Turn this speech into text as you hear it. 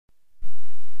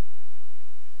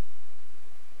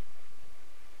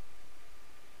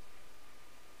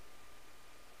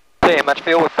match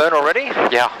fuel with burn already?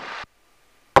 Yeah.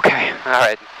 Okay,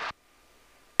 alright.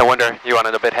 No wonder you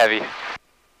wanted a bit heavy.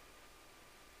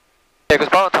 Yeah, because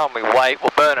by the time we wait,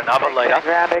 we'll burn another litre.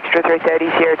 Ground extra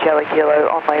 330, Sierra Charlie Kilo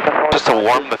on lane before. Just to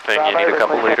warm the thing, you need a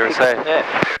couple litres, eh? Yeah.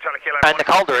 And the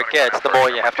colder it gets, the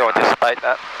more you have to anticipate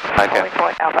that. Okay. Holding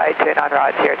point Alpha 829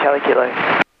 right, Sierra Charlie Kilo.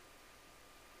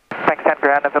 Thanks 10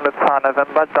 ground, November,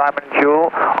 November, Diamond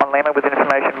Jewel on Lima with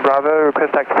information Bravo,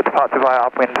 request taxi to departure via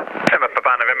upwind. November,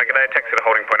 November, good day, taxi to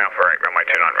holding point Alpha 8, runway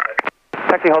 29 right.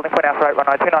 Taxi holding point Alpha 8,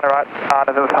 runway 29 right,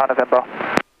 November, November.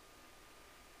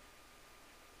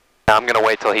 I'm gonna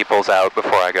wait till he pulls out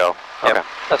before I go. Yep, Okay.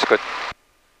 that's good.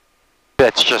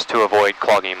 That's just to avoid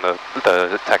clogging the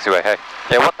taxiway, hey?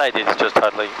 Yeah, what they did is just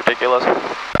totally ridiculous.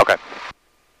 Okay.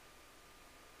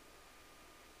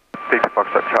 Victor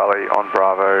Foxtrot Charlie on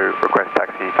Bravo, request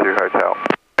taxi to hotel.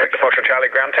 Victor Foxtrot Charlie,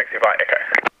 ground taxi by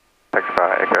Echo. Taxi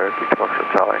by Echo, Victor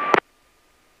Foxtrot Charlie.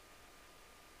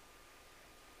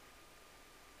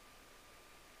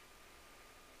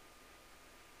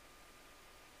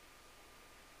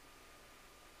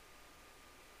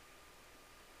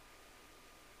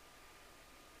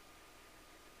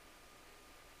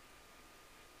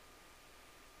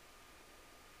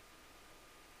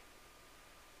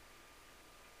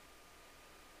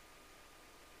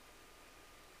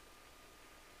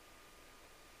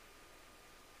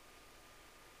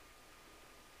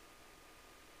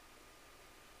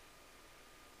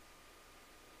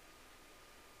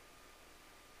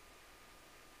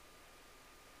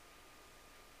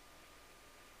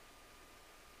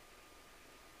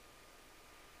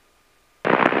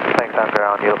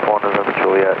 Ground, Uniform November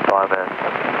Juliet, Simon,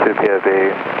 2 POV,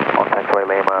 on taxiway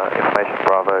Lima, information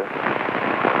Bravo,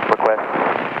 request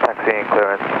taxi and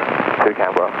clearance to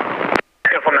Canberra.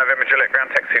 Uniform November Juliet, ground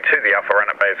taxi to the Alpha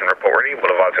Runner Bays and report ready, will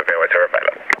advise if airways are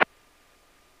available.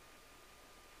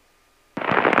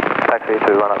 Taxi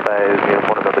to Run Up Bays,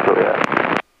 Uniform November Juliet.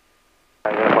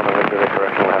 Uniform November Juliet,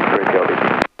 correction, we'll have 3 POV.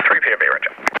 3 POV,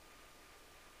 roger.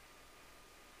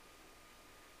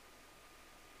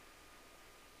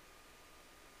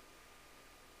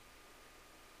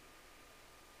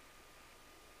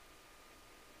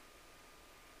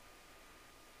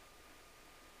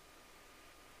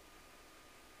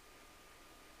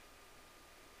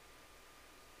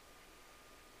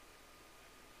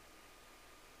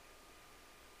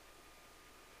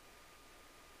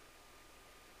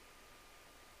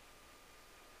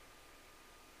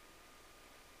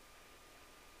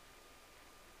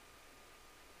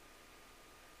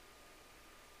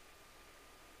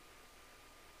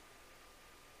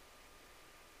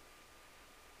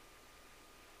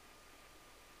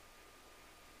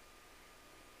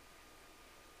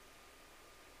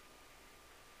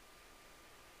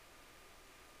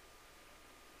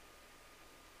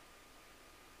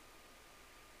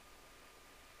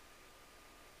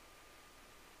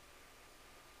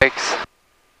 Thanks. What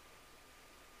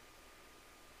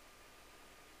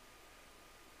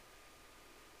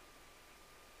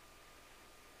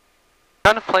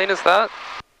kind of plane is that?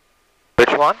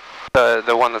 Which one? The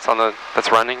one that's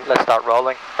that's running? Let's start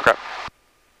rolling. Okay.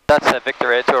 That's a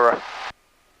Victor Air Tourer.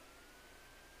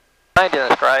 Made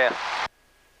in Australia.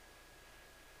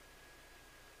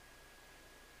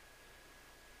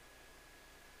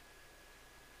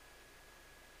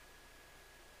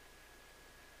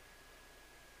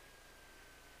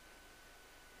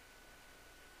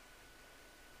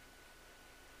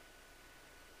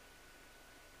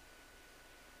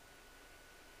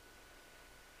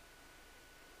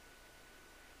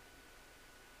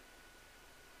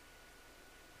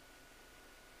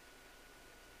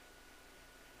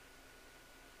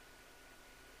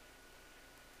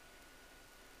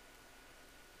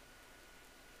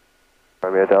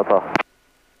 Romeo Delta.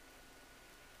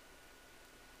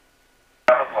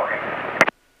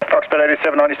 Foxtrot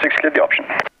 8796, clear the option.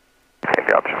 Clear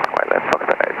the option, right left,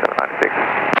 Foxtrot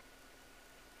 8796.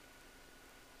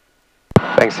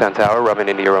 Thanks, Town Tower. Rubbing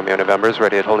into your Romeo Novembers.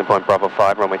 Ready at holding point Bravo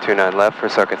 5, runway 29 left for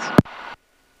circuits.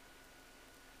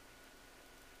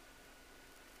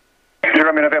 Your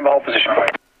Romeo November, hold position.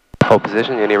 Hold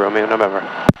position, Uni Romeo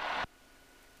November.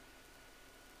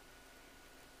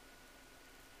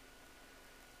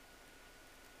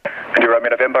 And your Romeo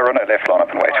November, run it left, line up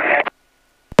and wait.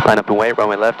 Line up and wait,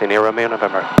 runway left, Uni Romeo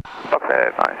November.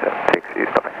 Foxtrot 976, you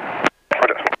stopping.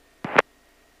 Roger.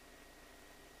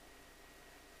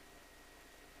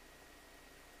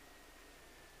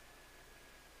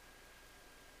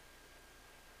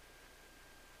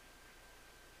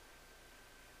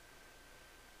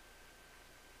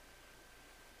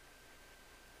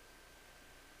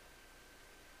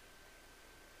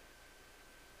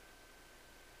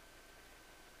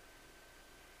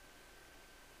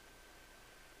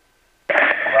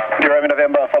 Romeo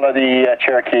November, follow the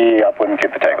Cherokee upwind,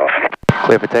 clear for takeoff.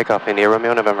 Clear for takeoff, India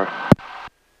Romeo November.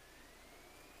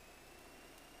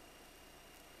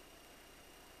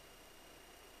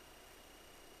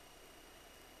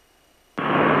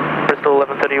 Bristol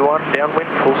 1131, downwind,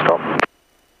 full stop.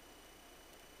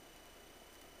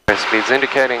 Speed's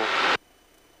indicating.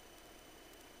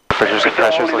 Pressures and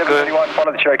pressures look good.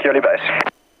 Follow the Cherokee early base.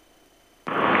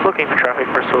 Looking for traffic,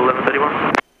 Bristol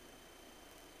 1131.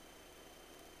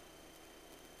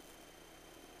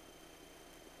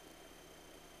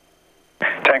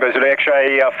 Tango Zulu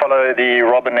X-ray, follow the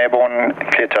Robin airborne,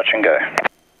 clear touch and go.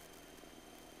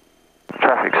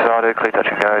 Traffic started, clear touch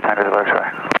and go, Tango Zulu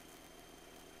X-ray.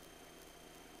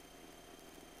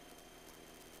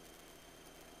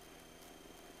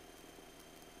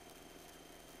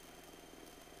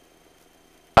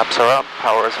 Laps are up,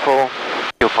 power is full,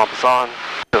 fuel pump is on,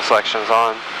 fuel selection is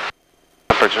on,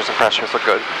 temperatures and pressures look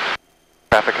good.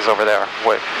 Traffic is over there,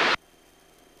 wait.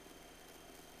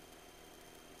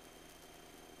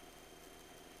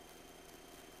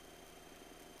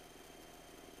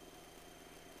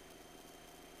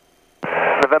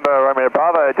 November Romeo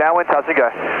Bravo, downwind, touch and go.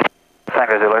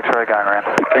 Tango Zulu X-ray, going around.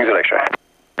 Tango Zulu X-ray.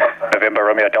 November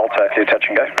Romeo Delta, clear touch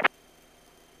and go.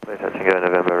 Clear touch and go,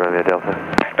 November Romeo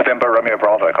Delta. November Romeo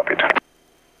Bravo, copied.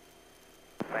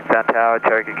 Down tower,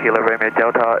 Cherokee Kilo Romeo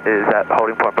Delta is at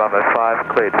holding point Bravo 5,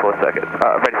 cleared for circuit.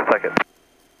 Ready for circuit.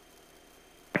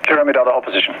 Kilo Romeo Delta, hold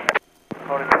position.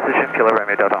 Holding position, Kilo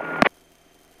Romeo Delta.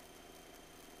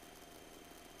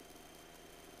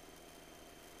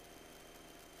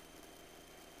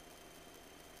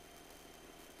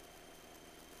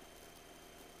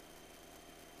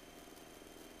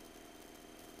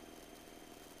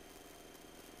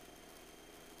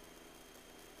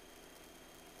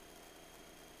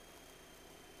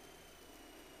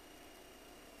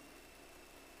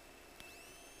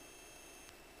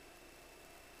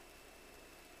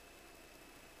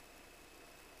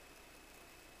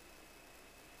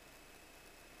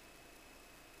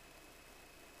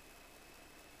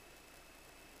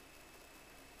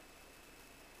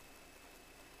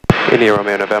 India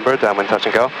Romeo November, downwind touch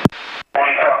and go.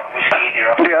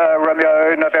 India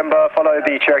Romeo November, follow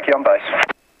the Cherokee on base.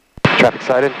 Traffic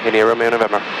sighted, India Romeo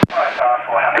November.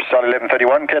 Bristol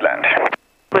 1131, clear land.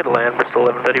 Clear to land, Bristol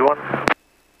 1131.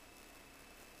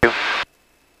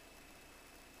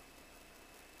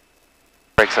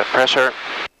 Brakes at pressure,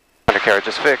 undercarriage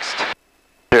is fixed,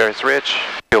 air is rich,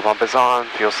 fuel pump is on,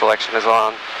 fuel selection is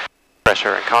on,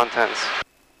 pressure and contents,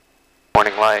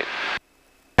 warning light,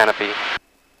 canopy,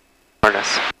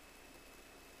 harness.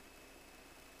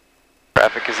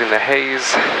 Traffic is in the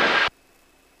haze.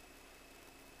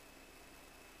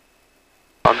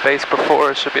 On base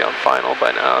before, should be on final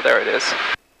by now, there it is.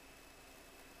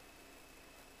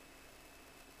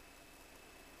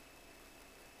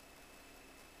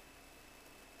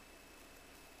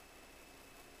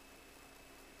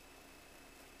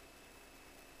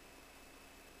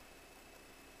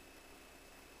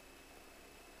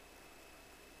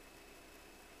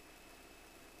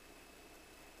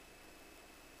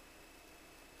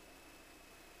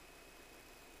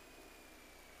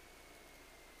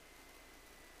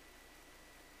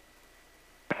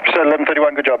 So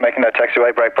 1131, good job making that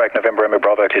taxiway, break, November Romeo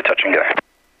Bravo, clear touch and go.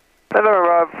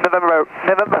 November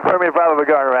Romeo Bravo, we're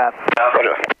going around.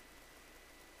 Roger.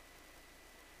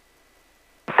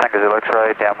 Tango Zulu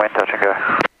X-ray, downwind, touch and go.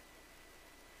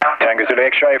 Tango Zulu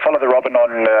X-ray, follow the Robin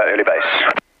on early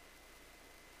base.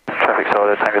 Traffic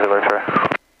started, Tango Zulu X-ray.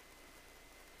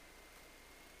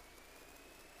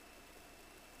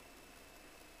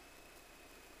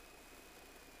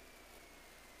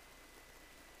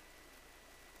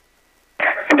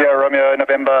 India Romeo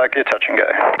November, clear touch and go.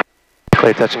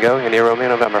 Clear touch and go, India Romeo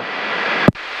November.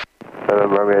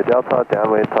 November Romeo Delta,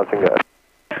 downwind, touch and go.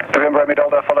 November Romeo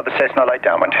Delta, follow the Cessna light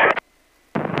downwind.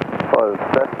 Follow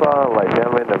the Cessna, light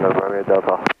downwind, November Romeo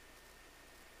Delta.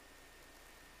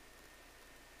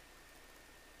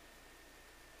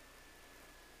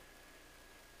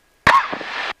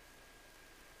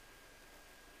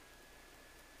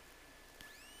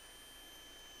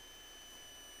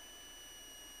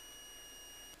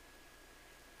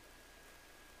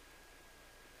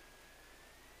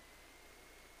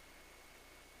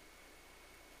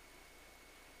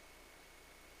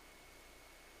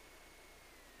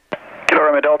 Kilo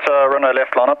Romeo Delta, runway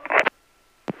left, line up.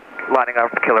 Lining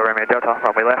up Kilo Romeo Delta,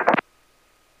 runway left.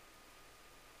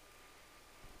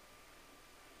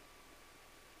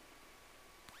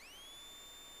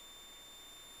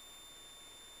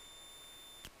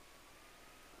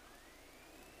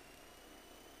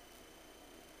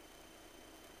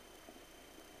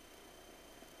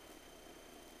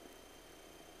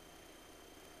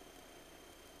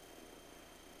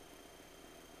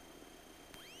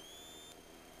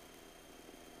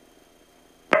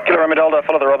 Kilo Romeo Delta,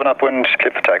 follow the Robin upwind,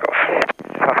 clear for takeoff.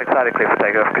 Traffic excited, clear for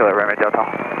takeoff, Kilo Romeo Delta.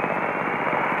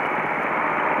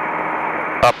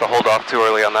 Up the hold off too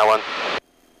early on that one.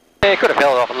 Yeah, you could have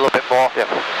held off a little bit more. Yep.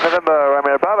 November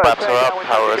Romeo Bravo. Flaps are up,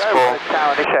 power is full.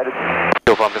 Tower initiated.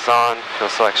 Fuel pump is on, fuel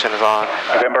selection is on.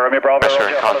 November Romeo Bravo, Pressure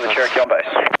and Roger, follow the contents. Cherokee on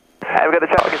base. And we've got the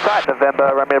traffic inside,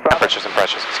 November Romeo Bravo. Temperatures and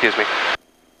pressures, excuse me.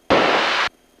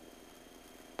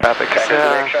 Traffic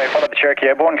Tango X-ray, follow the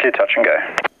Cherokee airborne, clear touch and go.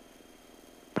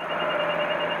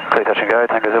 Clear touch and go,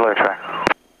 Tango Zulu X-ray.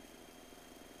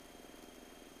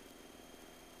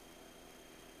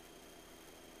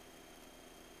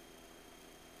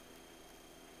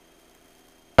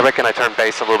 I reckon I turned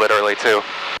base a little bit early too.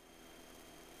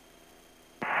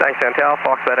 Thanks, Santel.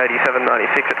 Foxbat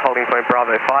 8796 at holding point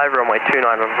Bravo 5, runway 29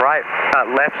 on right,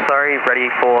 left, sorry, ready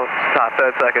for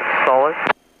third circuit solo.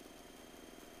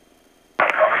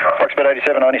 Foxbat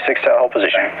 8796 to hold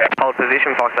position. Hold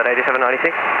position, Foxbat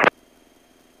 8796.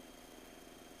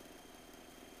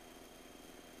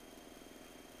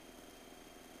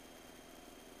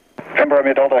 November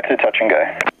Romeo Delta, clear touch and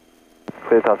go.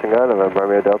 Clear touch and go, November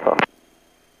Romeo Delta.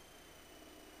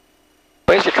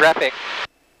 Where's your traffic?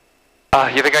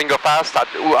 You think I can go fast?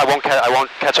 I won't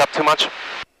catch up too much.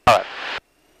 All right.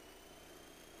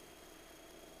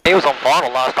 He was on final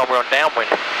last time we were on downwind.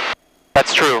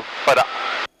 That's true, but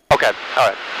okay, all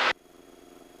right.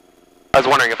 I was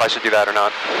wondering if I should do that or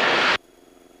not.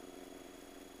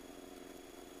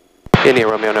 India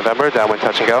Romeo November, downwind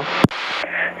touch and go.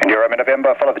 India Romeo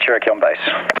November, follow the Cherokee on base.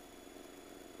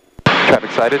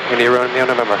 Traffic sighted, India Romeo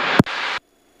November.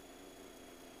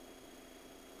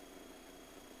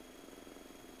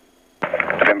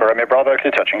 November Romeo Bravo,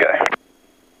 clear touch and go.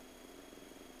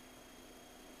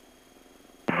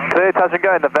 Clear touch and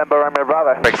go, November Romeo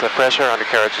Bravo. Brakes at pressure,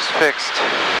 undercarriage is fixed.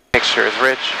 Mixture is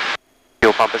rich.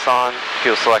 Fuel pump is on.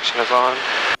 Fuel selection is on.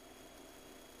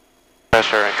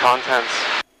 Pressure and contents.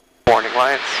 Warning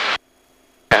lights.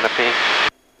 Canopy.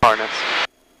 Harness.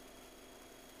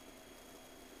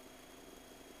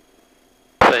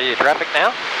 So your traffic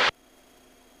now?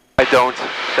 I don't.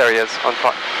 There he is. On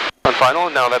final?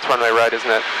 No, that's runway right, isn't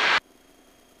it?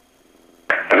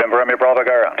 November Romeo Bravo,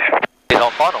 go around. He's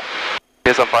on final. He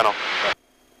is on final.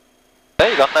 There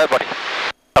you got nobody.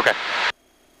 Okay.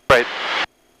 Great.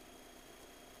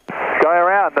 Going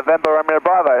around, November Romeo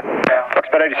Bravo.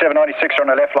 Foxbat 8796 on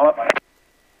the left, line up.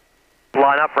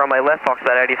 Line up, runway left,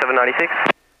 Foxbat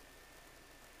 8796.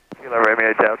 Kilo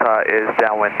Romeo Delta is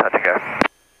downwind, touch and go.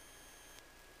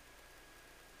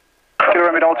 Kilo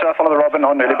Romeo Delta, follow the Robin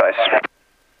on early base.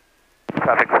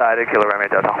 Traffic sighted, Kilo Romeo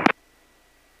Delta.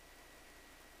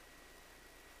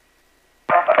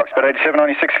 Foxbat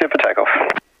 8796, clear for takeoff.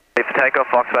 Clear for takeoff,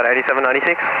 Foxbat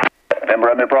 8796. November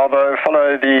Romeo Bravo,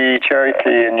 follow the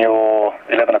Cherokee in your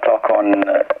 11 o'clock on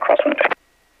crosswind.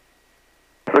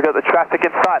 We've got the traffic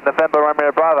in sight, November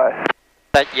Romeo Bravo.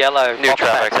 That yellow. New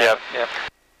traffic, yep. Yep.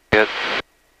 Good.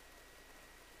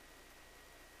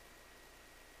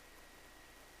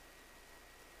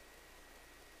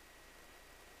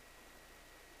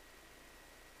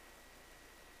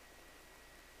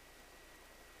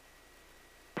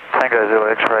 Tango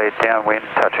Zulu X-ray, downwind,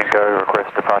 touch and go,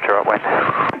 request departure upwind.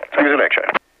 Tango Zulu X-ray.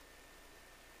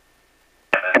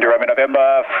 India Romeo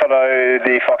November, follow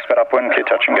the Foxbat upwind, clear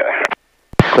touch and go.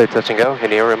 Clear touch and go.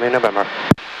 India Romeo November.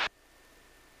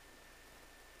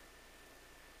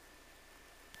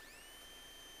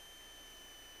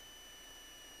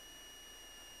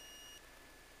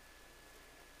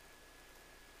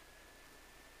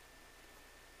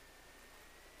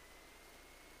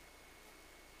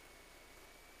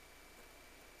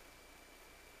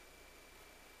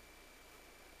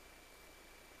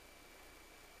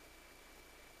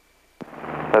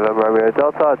 November Romeo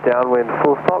Delta, downwind,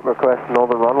 full stop, request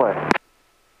northern runway.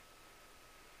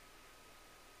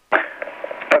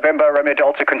 November Romeo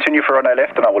Delta, continue for runway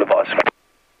left and I will advise.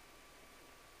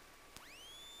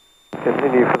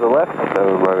 Continue for the left,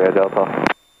 November Romeo Delta.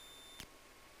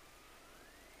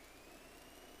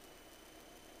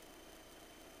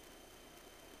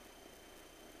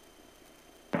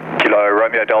 Kilo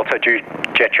Romeo Delta, due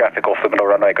jet traffic off the middle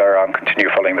runway, go around, continue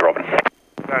following the Robin.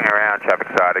 Going around, traffic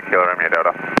sighted, Kilo Romeo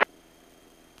Delta.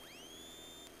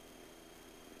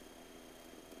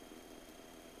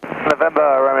 November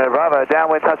Romeo Bravo,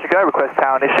 downwind, touch and go, request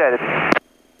tower initiated.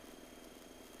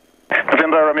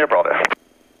 November Romeo Bravo.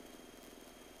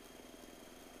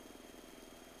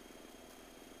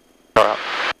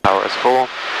 Power is full.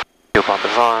 Fuel pump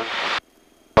is on.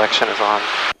 Selection is on.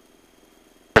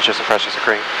 Pressures and pressures are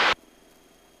green.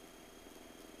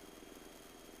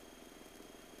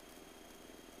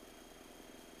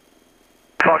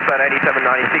 Foxbat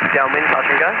 8796,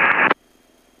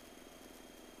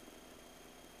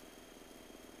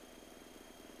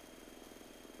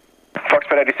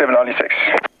 Foxbed 8796.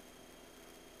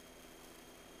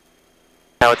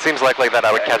 Now it seems likely that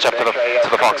I would catch up to the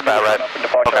Fox Bat, right?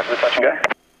 Okay. Touch and go.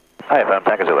 Hi, FM,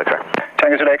 Tango Zulu X-ray.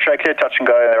 Tango Zulu X-ray, clear touch and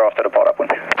go, thereafter depart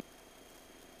upwind.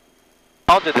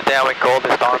 I'll do the downwind call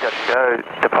this time. Touch and go,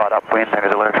 depart upwind,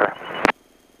 Tango Zulu X-ray.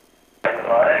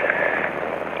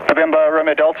 November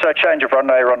Romeo Delta, change of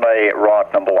runway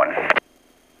right number 1.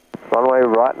 Runway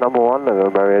right number 1,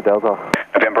 November Romeo Delta.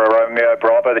 November Romeo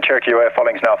Bravo, the Cherokee UAF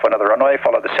following is now for another runway,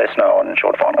 follow the Cessna on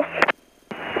short final.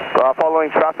 Following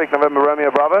traffic, November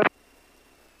Romeo Bravo.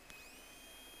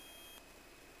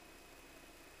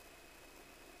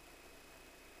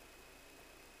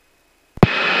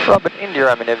 Robert, India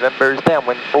Romeo November is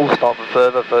downwind full stop and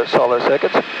further for solo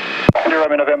circuits. India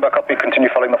Romeo November, copy, continue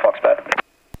following the Foxbat.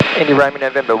 India Romeo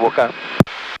November, we'll go.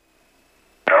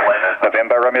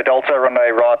 November Romeo Delta,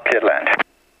 runway right, cleared land.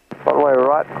 Runway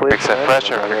right, clear. Except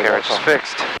pressure, undercarriage is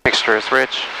fixed, mixture is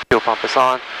rich, fuel pump is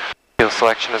on, fuel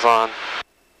selection is on,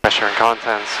 pressure and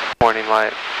contents, warning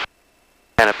light,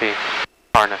 canopy,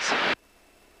 harness.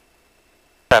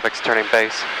 Traffic's turning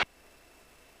base.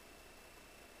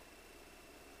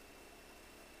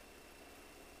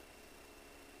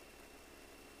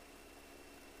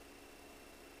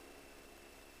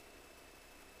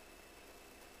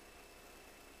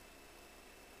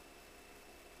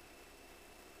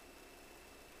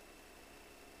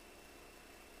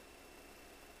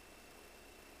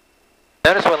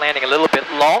 Notice we're landing a little bit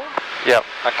long. Yep.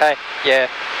 Okay, yeah.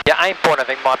 Your aim point I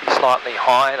think might be slightly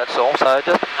high, that's all. So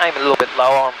just aim a little bit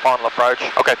lower on final approach.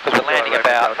 Okay. Because we're landing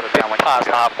about past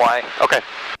halfway. Okay.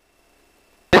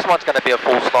 This one's going to be a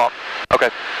full stop. Okay.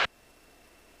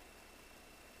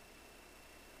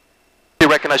 You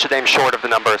reckon I should aim short of the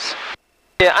numbers?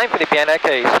 Yeah, aim for the piano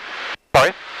keys.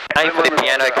 Sorry? Aim for the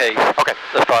piano keys. Okay.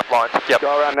 The stripe lines. Yep.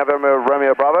 Go around November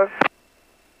Romeo Bravo.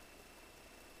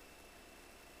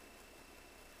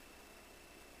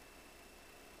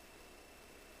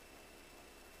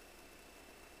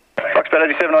 Foxbat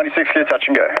 8796, clear touch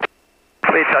and go.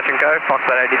 Clear touch and go,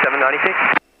 Foxbat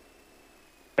 8796.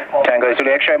 Tango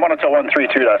Zulu X-ray, monitor 132,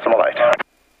 decimal 8.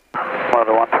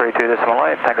 Monitor 132, decimal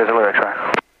 8, Tango Zulu X-ray.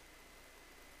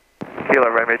 Kilo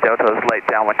Romeo Delta is late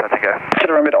downwind, touch and go.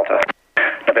 Kilo Romeo Delta.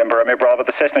 November Romeo Bravo,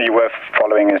 the Cessna you were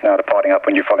following is now departing up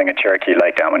when you're following a Cherokee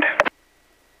late downwind.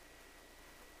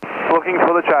 Looking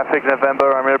for the traffic,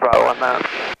 November Romeo Bravo on that.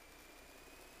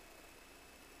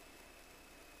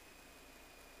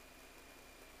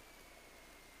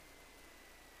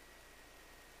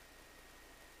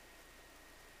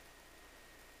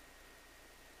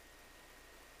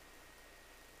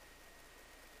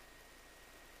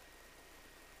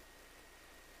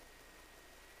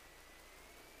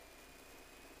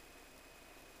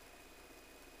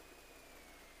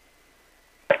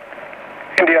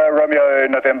 India Romeo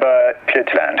November, clear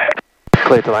to land.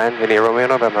 Clear to land, India Romeo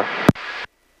November.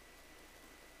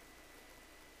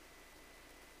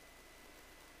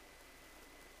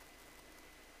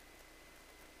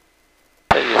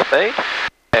 Set your speed.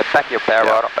 Yeah, back your power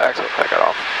right on back, so take it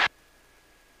off.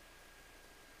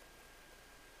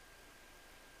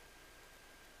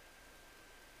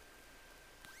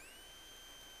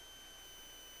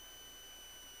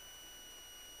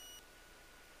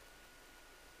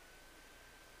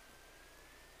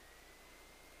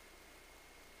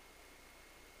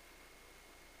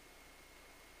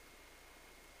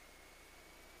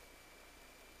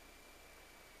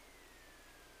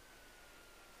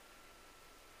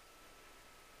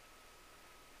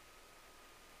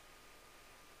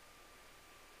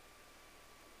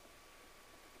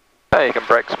 Okay, you can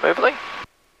brake smoothly.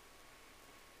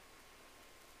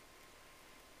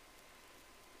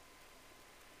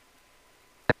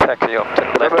 Taxi off to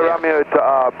the left. November Romeo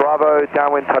Bravo,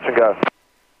 downwind, touch and go.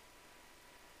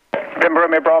 November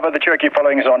Romeo Bravo, the Cherokee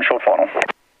following is on short final.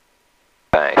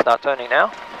 Okay, start turning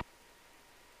now.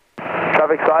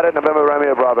 Traffic sighted, November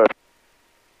Romeo Bravo.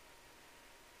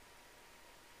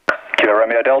 Kilo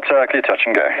Romeo Delta, clear touch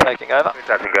and go. Taking over.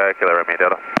 Touch and go, Kilo Romeo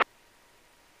Delta.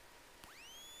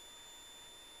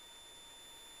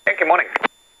 Good morning.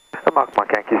 Mark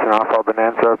Mike Yankee, Alpha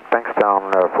Bonanza, banks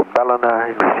down for Ballina,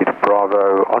 in receipt of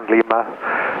Bravo on Lima,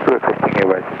 requesting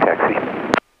airways and taxi.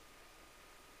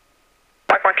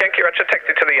 Mike Yankee, Roger,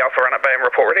 taxi to the Alpha Runner Bay and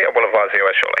report ready. I will advise you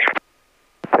shortly.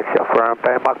 Taxi Alpha Runner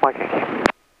Bay, Mark Mike Yankee.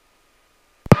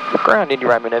 Ground India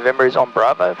Romeo November is on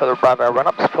Bravo for the Bravo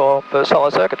run-ups for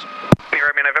solo circuits. India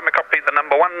Romeo November, copy the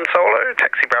number 1 solo,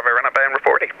 taxi Bravo Runner Bay and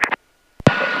report ready.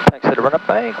 Thanks to the run-up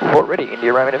bay, report ready,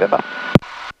 India Romeo November.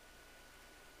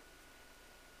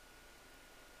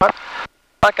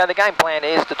 Okay, the game plan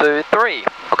is to do 3.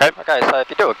 Okay. Okay, so if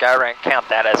you do a go around, count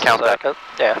that as a circuit.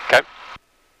 Yeah. Okay.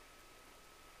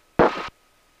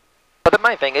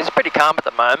 main thing is it's pretty calm at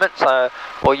the moment, so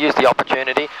we'll use the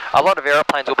opportunity. A lot of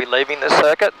aeroplanes will be leaving this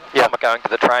circuit. Yeah. Some are going to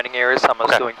the training areas, some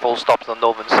are doing full stops on the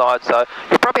northern side, so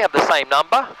you'll probably have the same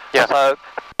number. Yeah. So,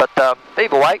 but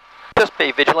either way, just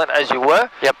be vigilant as you were.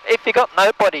 Yep. If you got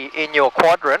nobody in your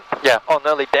quadrant on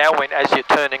early downwind as you're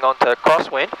turning onto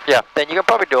crosswind, then you can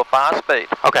probably do a fast speed.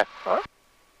 Okay. All right.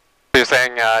 So you're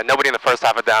saying nobody in the first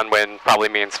half of downwind probably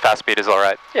means fast speed is all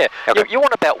right? Yeah. Okay. You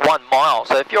want about 1 mile,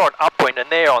 so if you're on upwind and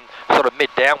they're on sort of mid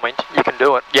downwind, you can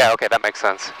do it. Yeah, okay, that makes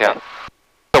sense. Yeah.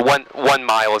 So one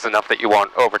mile is enough that you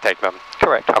won't overtake them?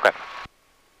 Correct. Okay.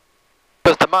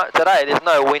 Because today there's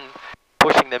no wind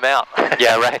pushing them out.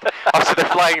 Yeah, right. Oh, so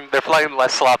they're flying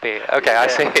less sloppy. Okay, I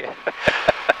see.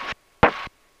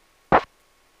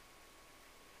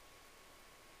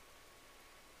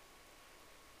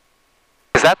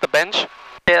 Is that the bench?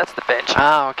 Yeah, that's the bench.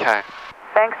 Oh, okay.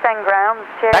 Thanks, and ground.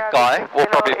 That guy will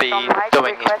probably be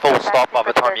doing his full stop by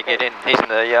the time you get in. He's in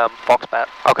the Foxbat.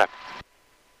 Okay.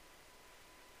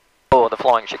 Or the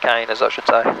flying chicane, as I should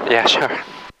say. Yeah, sure.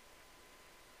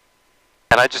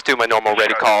 And I just do my normal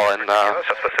ready call and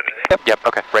Yep,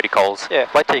 okay, ready calls. Yeah,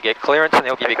 wait till you get clearance and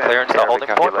he'll give you clearance to holding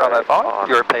point, Bravo 5.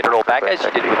 You repeat it all back as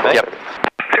you did with me. Yep.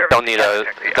 Don't need a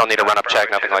run up check,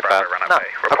 nothing like that. No.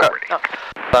 Okay. No.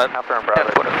 So, gonna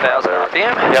put 1,000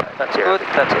 RPM. Yep. That's good.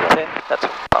 That's a 10. That's a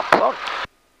bump on.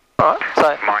 Alright,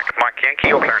 so. Mike Yankee,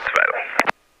 your clearance available.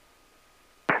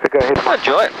 Go ahead.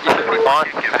 Enjoy it. You should be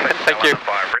fine. Thank you.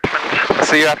 I'll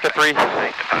see you after 3.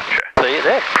 See you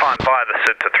there. Climb by the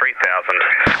SID to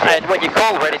 3,000. And when you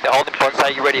call ready to holding point,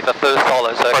 say you're ready for first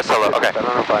solo. So First solo, okay.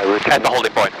 At the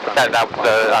holding point. That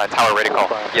the tower ready call.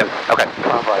 Yep. Okay.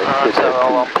 So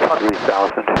I'll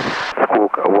 3,000.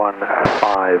 Squawk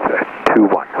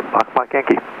 1521. Mike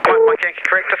Yankee. Mike Yankee,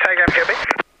 correct. Just take MQB.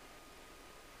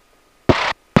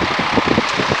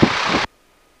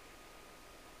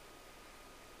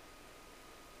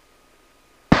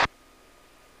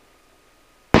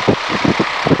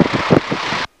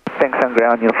 Thanks on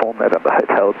ground, uniform November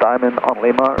Hotel Diamond on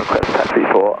Lima, request taxi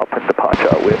for upwind departure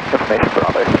with information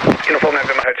Bravo. Uniform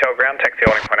November Hotel ground, taxi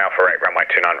holding point Alpha 8, runway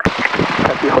 29 right.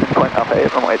 Taxi holding point Alpha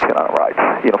 8, runway 29 right,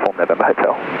 uniform November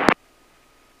Hotel.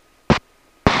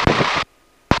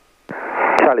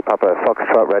 Charlie Papa,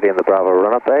 Foxtrot ready in the Bravo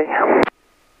run-up bay.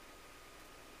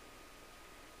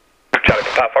 Charlie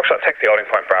Papa, Foxtrot, taxi holding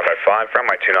point Bravo 5,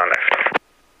 runway 29 left.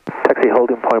 Taxi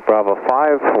holding point Bravo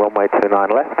 5, runway 29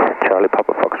 left, Charlie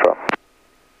Papa Foxtrot.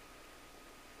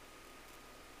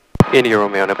 India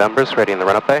Romeo November's ready in the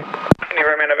run-up bay. India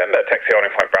Romeo November, taxi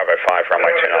holding point Bravo 5,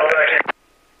 runway 29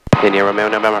 left. India Romeo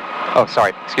November. Oh,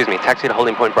 sorry, excuse me. Taxi to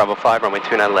holding point Bravo 5, runway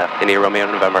 29 left. India Romeo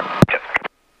November. Yes.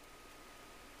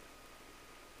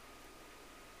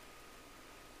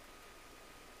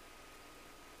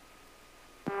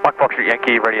 Mike Foxtrot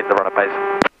Yankee, ready at the run-up base.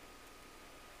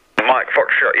 Mike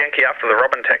Foxtrot Yankee after the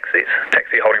Robin taxis.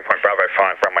 Taxi holding point Bravo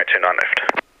 5, runway 29 left.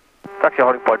 Taxi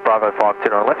holding point Bravo 5,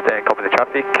 29 left, and copy the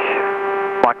traffic.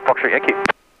 Mike Foxtrot Yankee.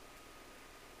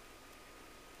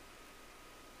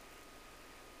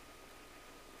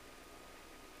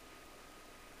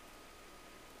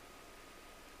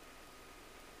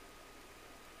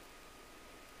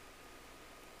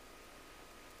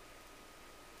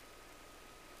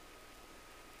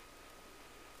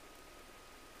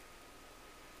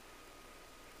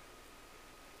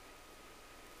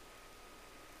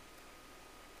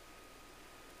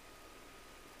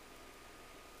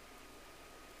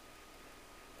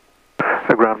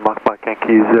 The ground Mike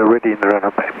Yankee is ready in the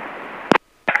run-up bay.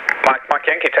 Mike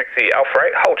Yankee, taxi Alpha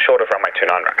 8, hold short of runway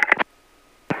 29 right.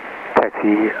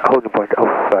 Taxi holding point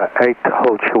Alpha 8,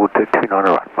 hold short 29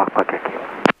 right, Mike Yankee.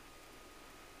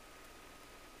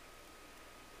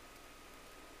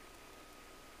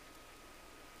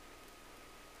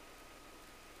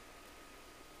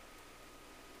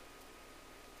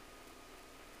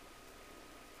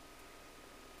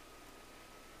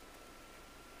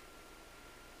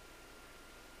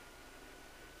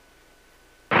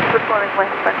 Good morning,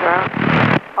 Western ground.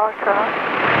 Alpha,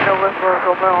 November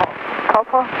Romeo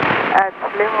Papa at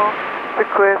Lima,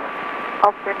 request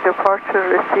upwind departure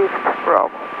received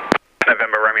Bravo.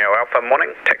 November Romeo Alpha,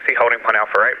 morning, taxi holding point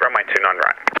Alpha 8, runway 29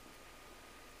 right.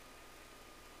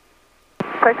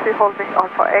 Taxi holding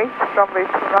Alpha 8, runway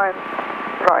 29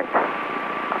 right.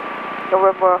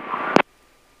 November.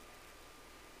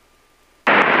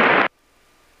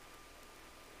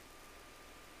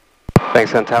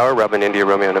 Thanks, on tower. Robin India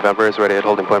Romeo November is ready at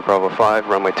holding point Bravo 5,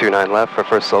 runway 29 left for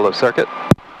first solo circuit.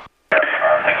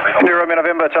 India Romeo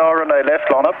November, tower, runway left,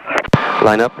 line up.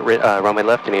 Line up, runway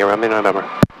left, India Romeo November.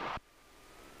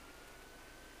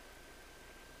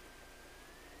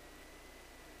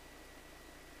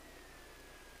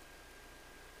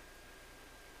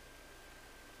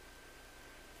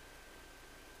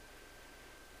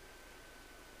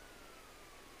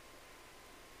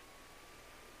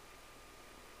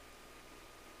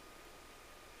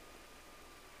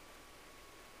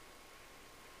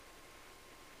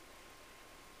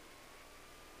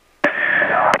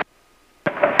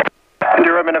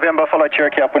 November, follow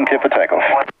Cherokee upwind, clear for takeoff.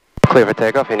 Clear for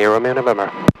takeoff, India Romeo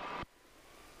November.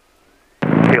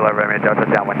 Kilo Romeo Delta,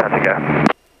 downwind, touch and go.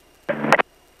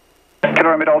 Kilo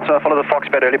Romeo Delta, follow the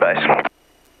Foxbed early base.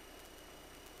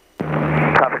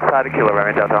 Traffic sighted, Kilo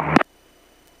Romeo Delta.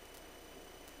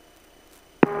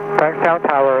 Bankstown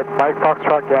Tower, Mike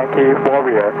Foxtrot Yankee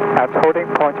Warrior at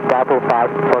holding point Bravo 5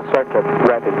 for circuit,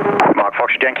 ready. Mark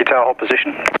Fox Yankee Tower, hold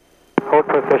position. Hold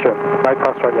position, Mike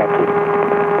Foxtrot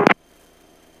Yankee.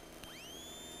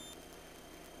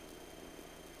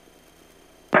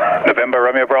 November,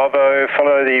 Romeo Bravo,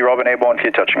 follow the Robin Airborne,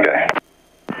 clear touch and go.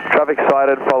 Traffic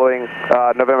sighted following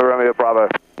November Romeo Bravo.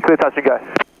 Clear touch and go.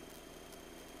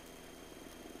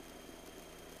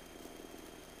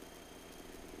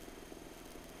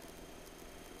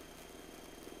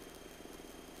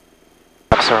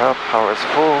 Pumps are up, power is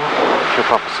full, fuel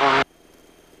pump is on.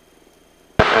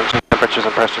 Engine temperatures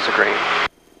and pressures are green.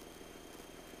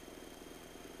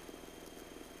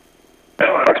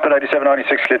 Foxbed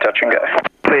 8796, clear touch and go.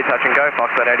 Clear touch and go,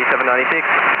 Foxbed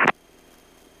 8796.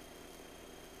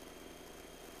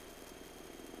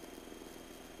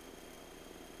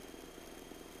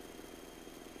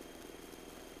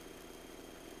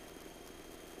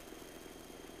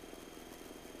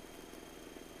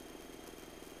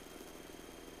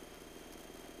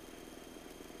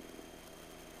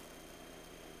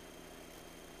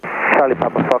 Charlie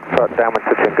Papa Foxtrot, downwind,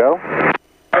 touch and go.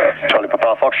 Charlie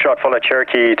Papa Foxtrot, follow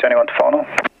Cherokee, turning on to final.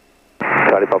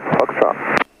 Charlie Papa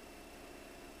Foxtrot.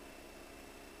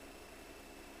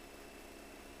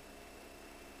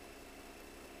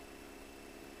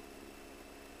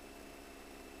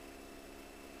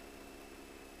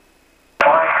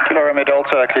 Kilo Romeo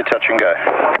Delta, clear touch and go.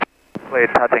 Clear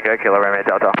touch and go, Kilo Romeo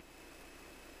Delta.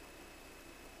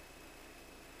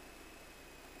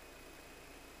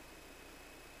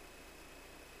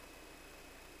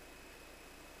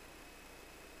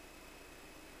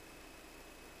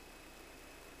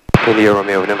 India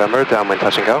Romeo November, downwind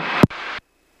touch and go.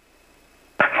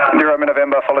 India Romeo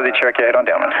November, follow the Cherokee, head on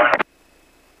downwind.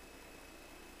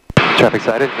 Traffic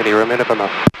sighted, India Romeo November.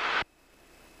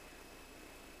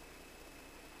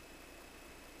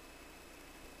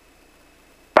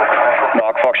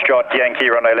 Mark Foxtrot, Yankee,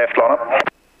 runway left, line up.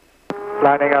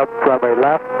 Lining up runway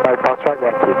left, Mike Foxtrot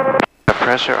Yankee. The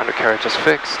pressure undercarriage is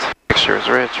fixed, mixture is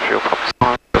rich, fuel pump is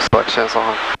on, the selection is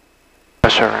on.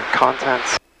 Pressure and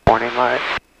contents, warning light.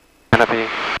 Canopy,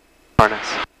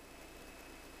 harness.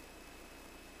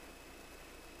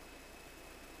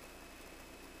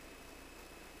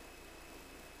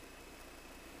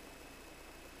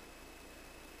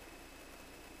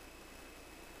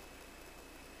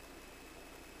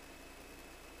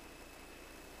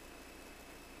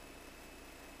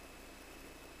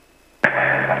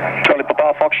 Charlie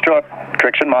Papa Foxtrot,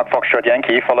 correction, Mark Foxtrot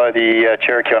Yankee, follow the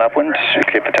Cherokee on upwind,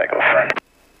 clear for takeoff.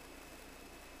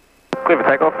 Clear for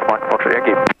takeoff, Mike Foxtrot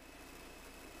Yankee.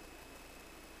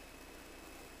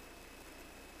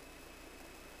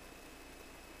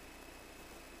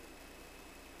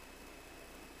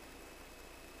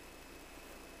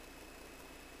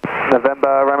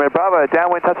 November Romeo Bravo,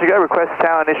 downwind touch and go, request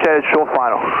tower initiated, short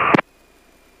final.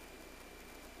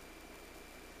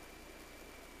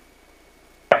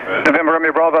 November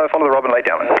Romeo Bravo, follow the Robin late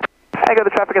downwind. Hang on the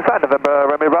traffic inside, November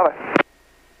Romeo Bravo.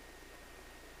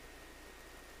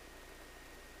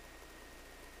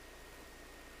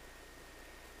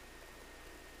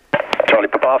 Charlie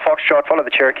Papa Foxtrot, follow the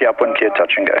Cherokee upwind, clear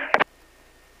touch and go.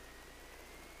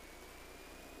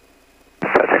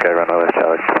 Touch and go, runway left,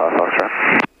 Charlie Papa Foxtrot.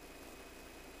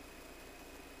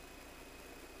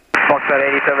 Foxbed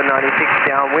 8796,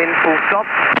 downwind, full stop.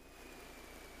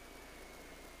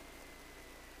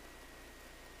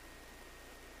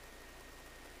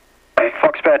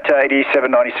 Foxbat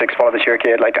 8796, follow the Cherokee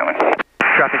head late downwind.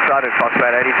 Traffic sighted,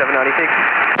 Foxbed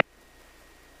 8796.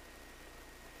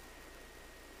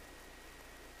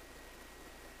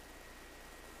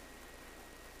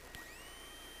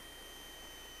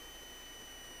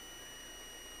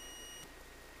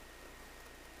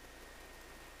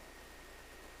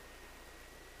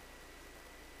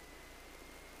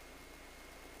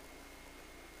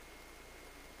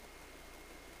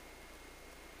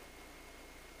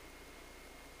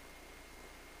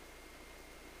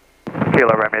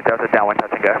 Kilo Romeo Delta, downwind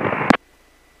touch and go.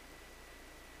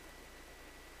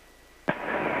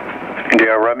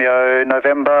 India Romeo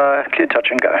November, clear touch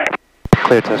and go.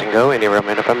 Clear touch and go, India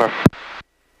Romeo November.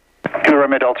 Kilo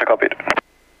Romeo Delta, copied.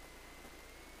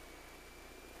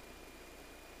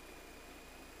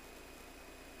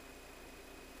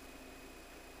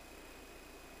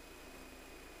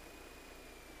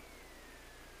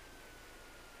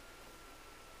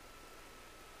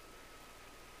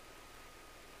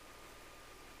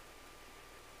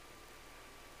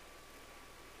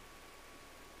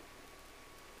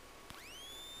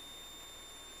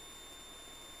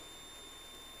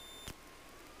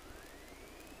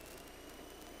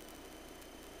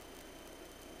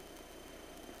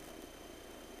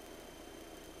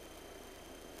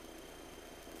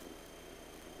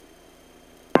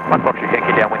 Mike Foxtrot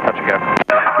Yankee, downwind, touch and go.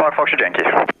 Mike Foxtrot Yankee.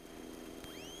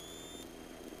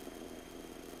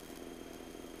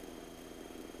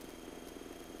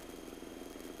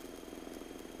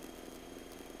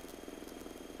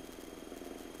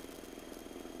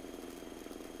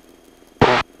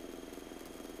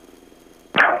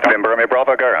 November Romeo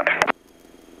Bravo, go around.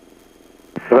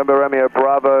 November Romeo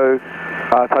Bravo,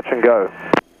 touch and go.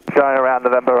 Going around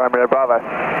November Romeo Bravo.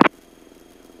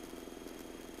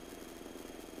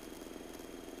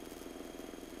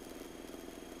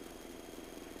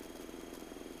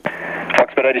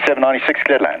 Foxbird 8796,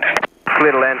 clear to land.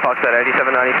 Clear to land, Foxbird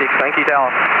 8796. Thank you,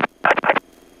 Tower.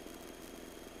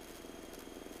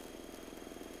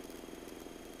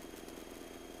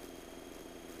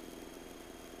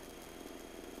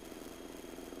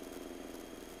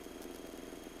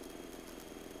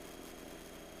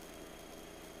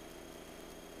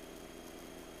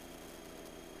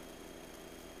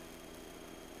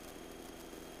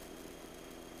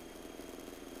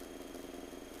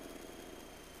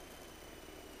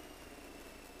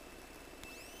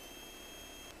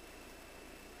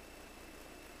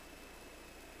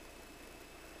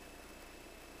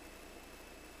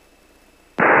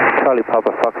 Charlie Papa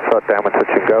Foxtrot, downwind, touch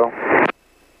and go.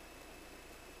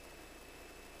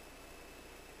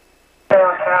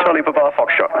 Charlie Papa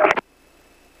Foxtrot.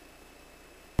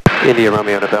 India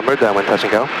Romeo November, downwind, touch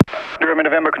and go. India Romeo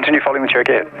November, continue following the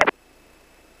Cherokee ahead.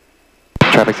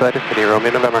 Traffic sighted, India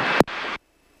Romeo November.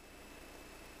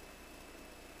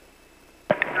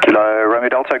 Kilo Romeo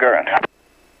Delta, go around.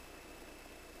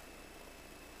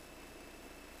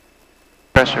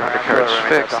 Pressure undercarriage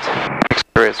fixed.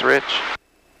 Exterior is rich.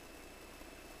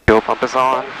 Fuel pump is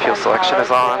on. Fuel selection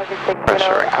is on.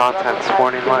 Pressure and contents.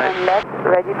 Warning light.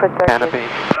 Canopy.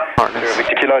 Harness.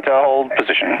 Victor Kilo to hold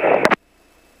position.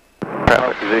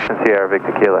 Traffic. Position Sierra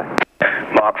Victor Kilo.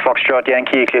 Mark Foxtrot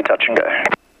Yankee, clear touch and go.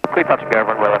 Clear touch and go,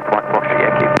 runway left, Mike Foxtrot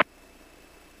Yankee.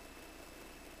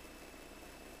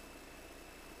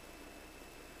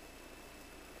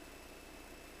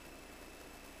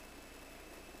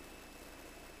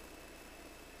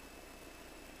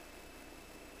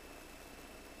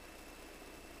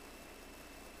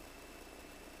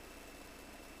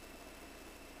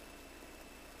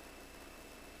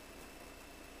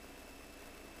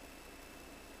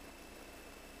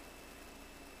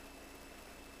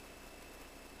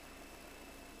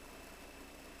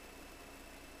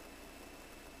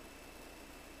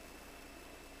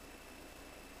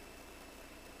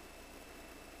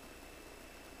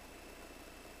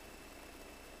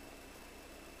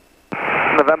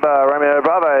 November Romeo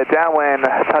Bravo, downwind,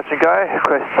 touch and go.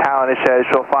 Request tower initiated,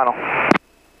 short final.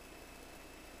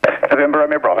 November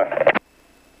Romeo Bravo.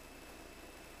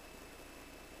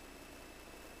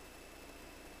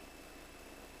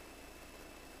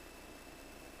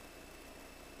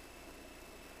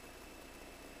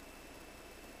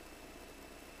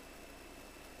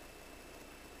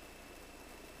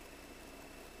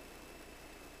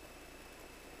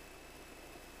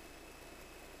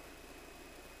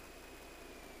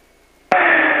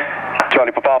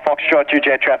 Charlie Papa Foxtrot,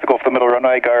 UJ traffic off the middle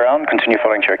runway, go around, continue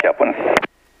following Cherokee upwind.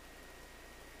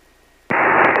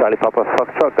 Charlie Papa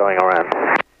Foxtrot going around.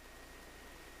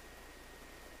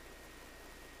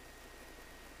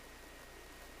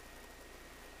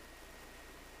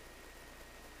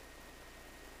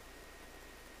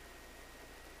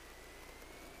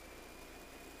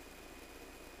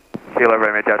 Kilo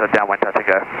Romeo Delta, downwind, touch and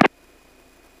go.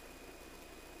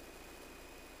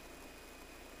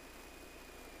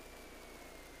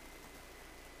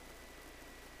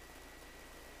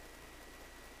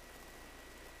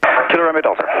 Kilo Romeo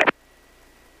Delta.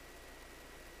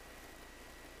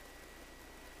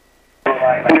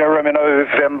 India Romeo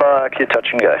November, clear touch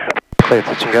and go. Clear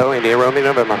touch and go, India Romeo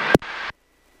November.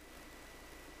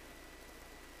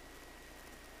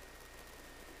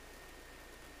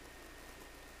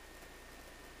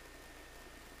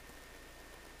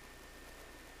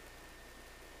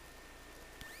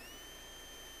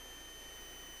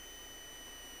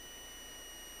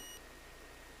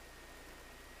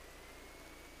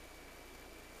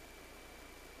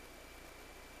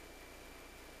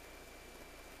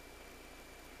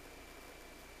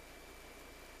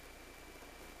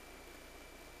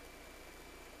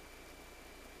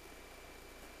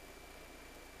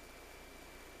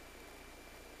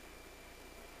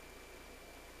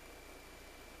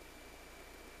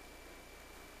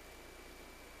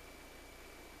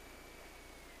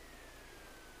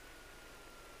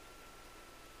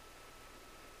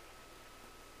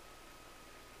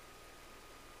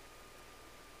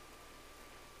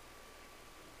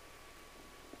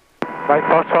 Mike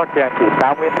Foxtrot Yankee,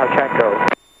 downwind, touch and go.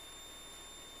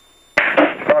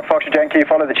 Yankee,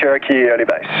 follow the Cherokee early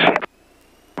base.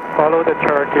 Follow the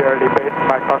Cherokee early base,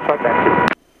 Mike Foxtrot Yankee.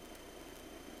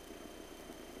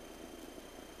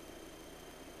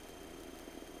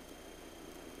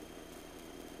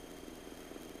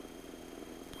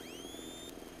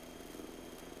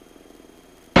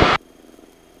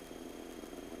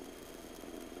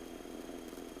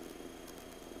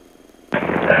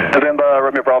 November,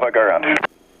 Romeo Bravo, go around.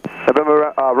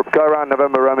 November, go around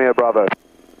November Romeo Bravo.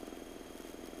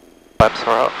 Flaps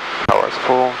are up, power is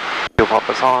full, fuel pump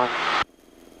is on.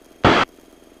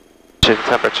 Engine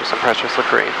temperatures and pressures look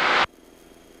green.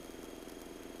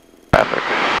 Traffic.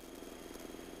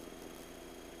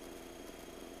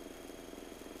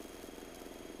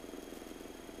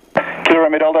 Kilo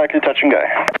Romeo Delta, clear touch and go.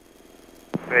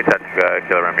 Clear touch and go,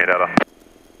 Kilo Romeo Delta.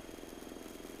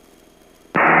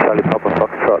 Charlie Papa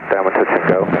Foxtrot, downwind touch and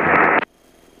go.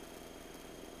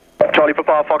 Charlie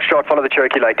Papa Foxtrot, follow the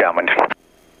Cherokee Lake downwind.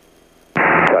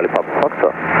 Charlie Papa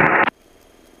Foxtrot.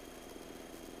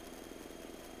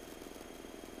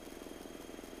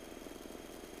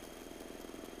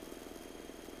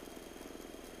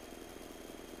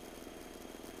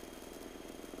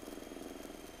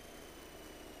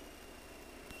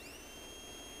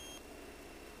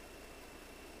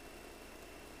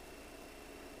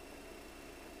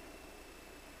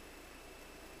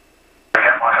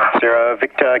 Sierra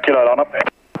Victor Kilo, line up.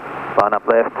 Line up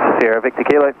left, Sierra Victor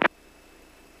Kilo.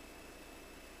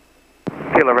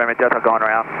 Kilo Romeo Delta going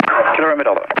around. Kilo Romeo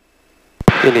Delta.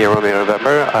 India Romeo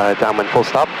November, downwind full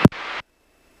stop.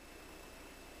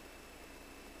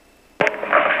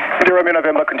 India Romeo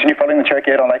November, continue following the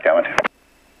Cherokee 8 on Lake downwind.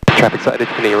 Traffic sighted,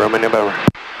 India Romeo November.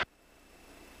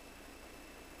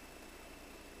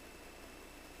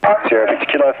 Sierra Victor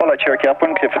Kilo, follow Cherokee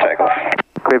upwind, clear for takeoff.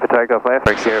 Clear for takeoff left.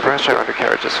 Brakes are pressure,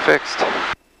 undercarriage is fixed.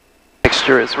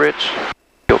 Mixture is rich,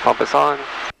 fuel pump is on,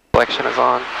 selection is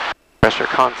on, pressure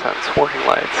contents, working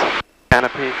lights,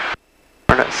 canopy,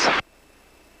 furnace,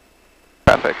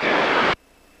 traffic.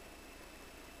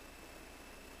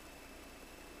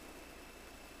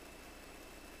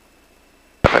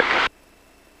 Traffic.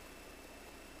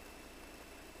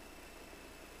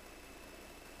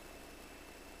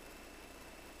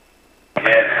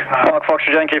 Mark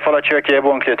Foxtrot Yankee, follow Cherokee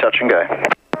airborne, clear touch and go.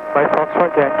 Mike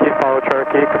Foxtrot Yankee, follow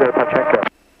Cherokee, clear touch and go.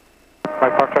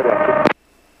 Mike Foxtrot Yankee.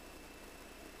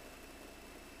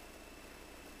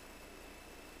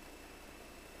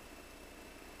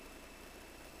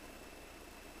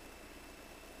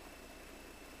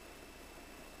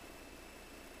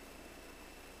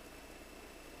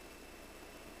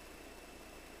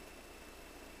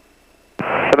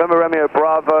 November Romeo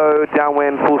Bravo,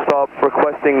 downwind, full stop,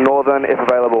 requesting northern if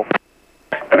available.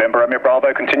 November Romeo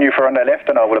Bravo, continue for runway left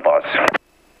and I will advise.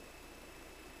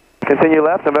 Continue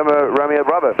left, November Romeo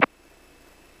Bravo.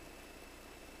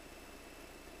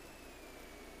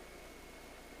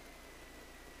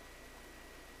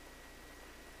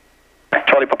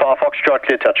 Charlie Papa Foxtrot,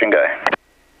 clear touch and go.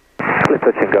 Clear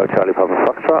touch and go, Charlie Papa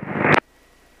Foxtrot.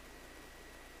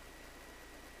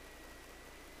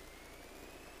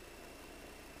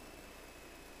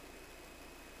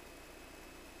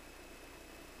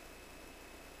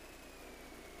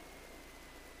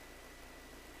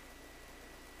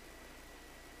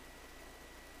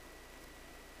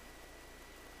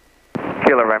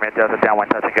 Kilo Romeo Delta,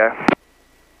 downwind touch and go.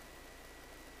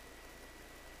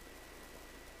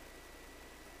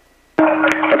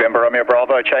 November Romeo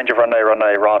Bravo, change of runway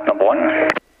right number 1.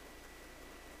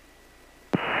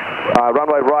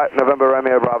 Runway right, November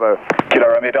Romeo Bravo. Kilo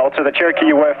Romeo Delta, the Cherokee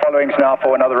you were following is now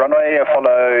for another runway,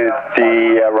 follow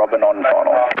the Robin on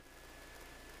final.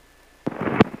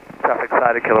 Traffic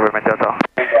sighted, Kilo Romeo Delta.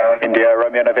 India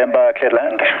Romeo November, cleared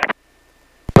land.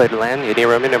 Cleared land, India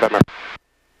Romeo November.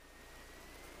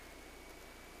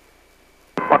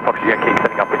 Mark Foxtrot Yankee,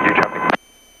 setting up with you, jumpy.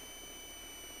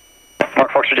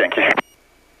 Mark Foxtrot Yankee.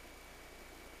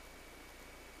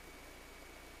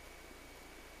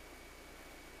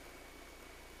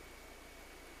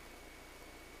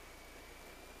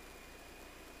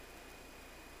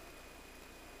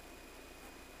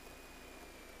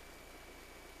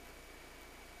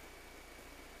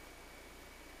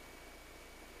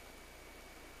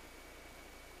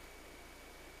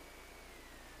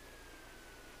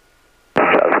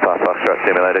 Foxtrot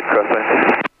simulated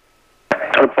crosswind.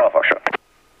 Papa Foxtrot.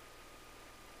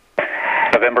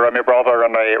 November Romeo Bravo,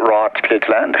 runway right, cleared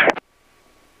to land.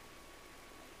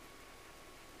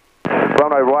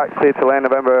 Runway right, clear to land,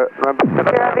 November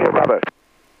Bravo.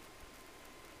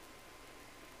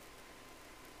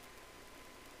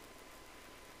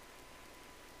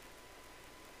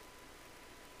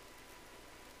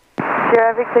 Sierra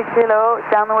Sierra Victor Kilo,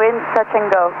 downwind, touch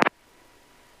and go.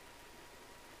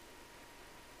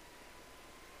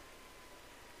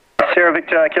 Sierra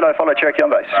Victor Kilo, follow Cherokee on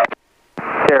base.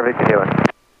 Sierra Victor Kilo.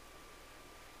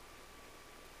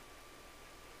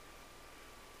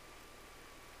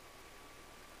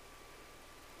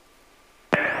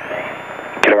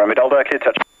 Kilo Romeo Delta, clear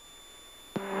touch.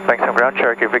 Thanks on ground,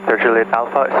 Cherokee Victor Juliet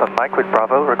Alpha is on mic with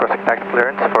Bravo, requesting taxi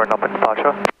clearance for an open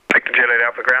departure. Victor Juliet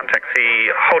Alpha ground taxi,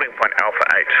 holding point Alpha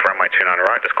 8, runway 29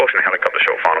 right, just caution the helicopter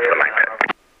short final for the main pad.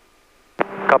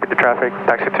 Copy the traffic,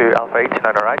 taxi to Alpha 8,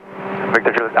 9 right,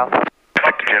 Victor Juliet Alpha.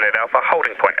 Victor Juliet Alpha,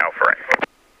 holding point Alpha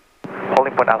 8.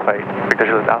 Holding point Alpha 8, Victor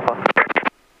Juliet Alpha.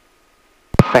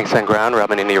 Thanks on ground,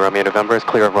 Robin Indy Romeo November is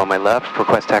clear of runway left.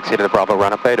 Request taxi to the Bravo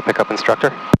run-up bay to pick up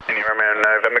instructor. Indy Romeo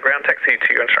November ground taxi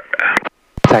to your instructor.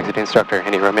 Taxi to instructor,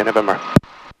 Indy Romeo November.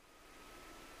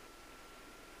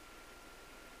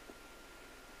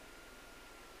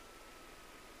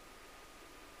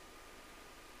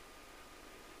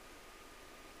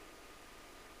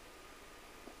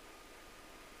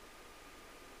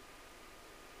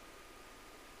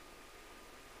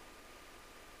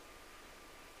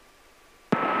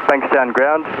 Thanks down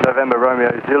ground, November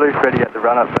Romeo Zulu, ready at the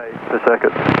run-up bay for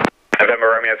circuit. November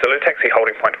Romeo Zulu, taxi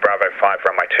holding point Bravo 5,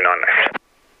 runway 29 left.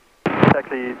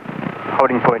 Taxi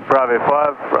holding point Bravo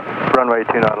 5, runway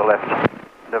 29 left.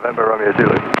 November Romeo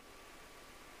Zulu.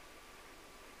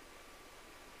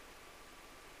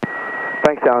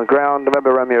 Thanks down ground,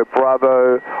 November Romeo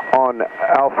Bravo on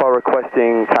Alpha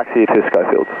requesting taxi to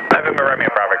Schofield. November Romeo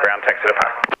Bravo ground taxi to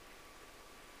park.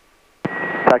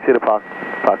 Taxi to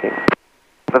parking.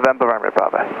 November Romeo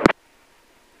Bravo.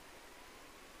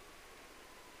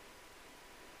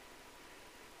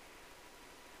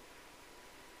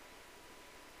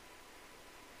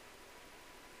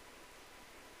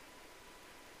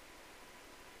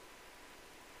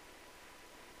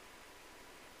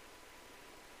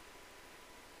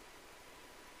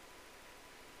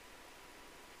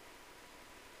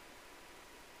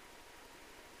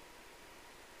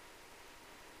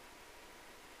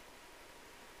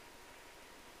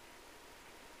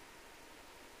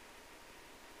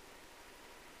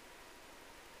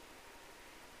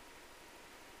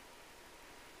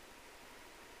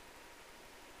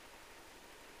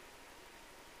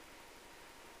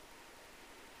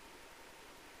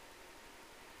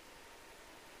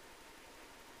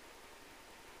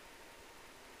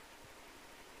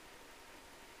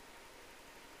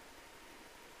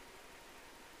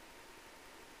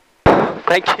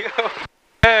 Thank you.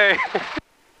 Hey.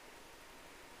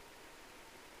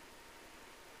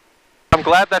 I'm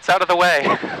glad that's out of the way.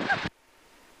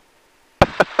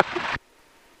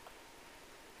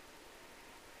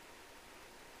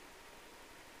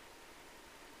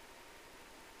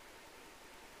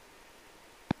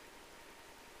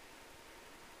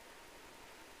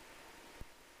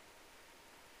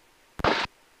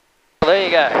 Well, there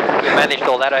you go. You managed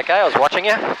all that okay. I was watching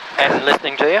you and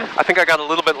listening to you. I think I got a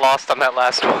little bit lost on that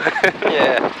last one.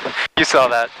 Yeah. You saw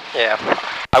that. Yeah.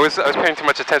 I was paying too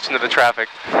much attention to the traffic.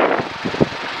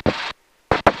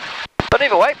 But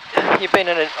either way, you've been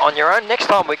in it on your own. Next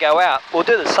time we go out, we'll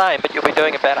do the same, but you'll be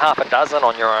doing about half a dozen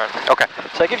on your own. Okay.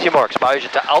 So it gives you more exposure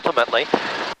to ultimately,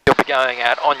 you'll be going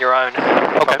out on your own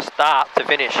from start to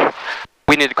finish.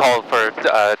 We need to call for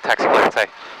taxi clearance, hey?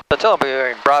 So tell them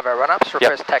we're in Bravo run-ups,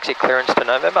 request taxi clearance to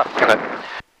November.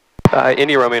 Okay.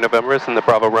 Indy Romeo November is in the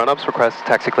Bravo run-ups, request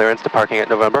taxi clearance to parking at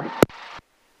November.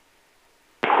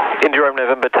 Indy Romeo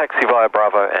November, taxi via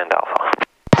Bravo and Alpha.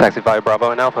 Taxi via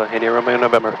Bravo and Alpha, Indy Romeo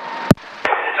November.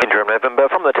 Indy Romeo November,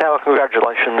 from the tower,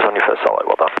 congratulations on your first solo,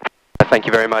 well done. Thank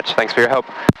you very much, thanks for your help.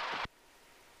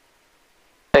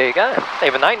 There you go,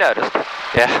 even they noticed.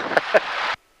 Yeah.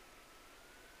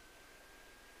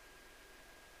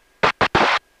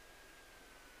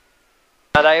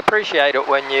 They appreciate it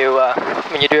when you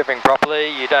do everything properly,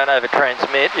 you don't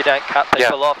over-transmit, you don't cut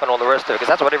people off and all the rest of it, because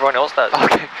that's what everyone else does.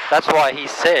 Okay. That's why he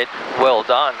said, well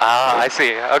done. Ah, I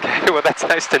see. Okay, well that's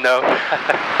nice to know.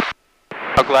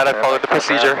 I'm glad I followed the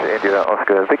procedure. India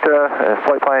Oscar Victor,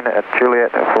 flight plane at Juliet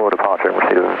for departure and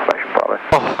receipt of information, Bravo.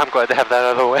 Oh, I'm glad to have that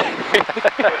out of the way.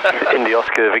 India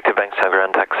Oscar Victor, Bankstown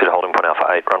ground, taxi to holding point Alpha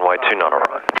 8, runway 29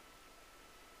 right.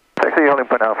 Taxi holding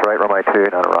point Alpha 8, runway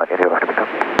 29 right, India Oscar Victor.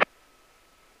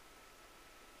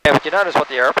 Yeah, but you notice what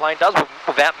the aeroplane does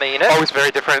without me in it? Oh, it's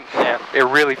very different. Yeah. It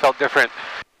really felt different.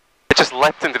 It just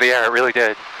leapt into the air, it really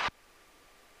did.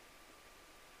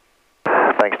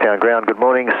 Bankstown ground, good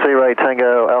morning. Sea Ray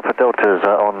Tango Alpha Deltas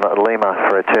on Lima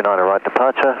for a 29 right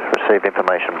departure. Received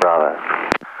information, Bravo.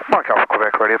 Mike Alpha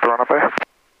Quebec, ready at the run-up there.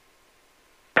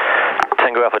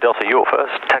 Tango to Alpha Delta, you're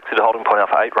first. Taxi to holding point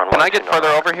Alpha 8, runway. Can I get further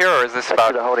over here, or is this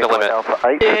about the limit? Alpha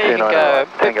 8, yeah, you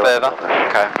can go a bit further.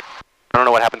 Okay. I don't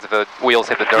know what happens if the wheels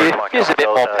hit the dirt. Use a bit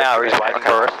more power, he's waiting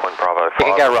for us. You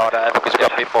can go right over because we've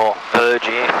got a bit more verge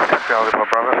here. Taxi holding point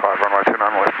Bravo 5, runway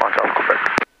 29 left, launch off,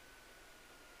 Quebec.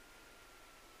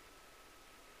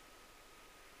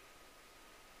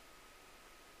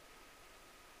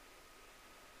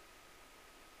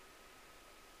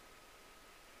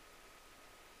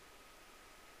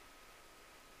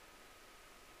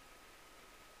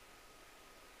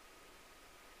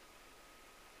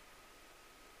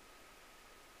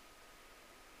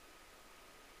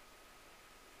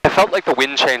 I felt like the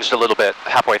wind changed a little bit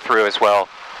halfway through as well,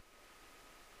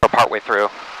 or partway through.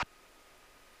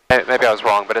 Maybe I was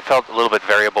wrong, but it felt a little bit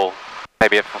variable,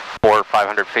 maybe at 400 or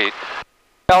 500 feet.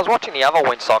 I was watching the other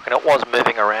windsock and it was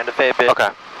moving around a fair bit. Okay.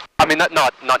 I mean,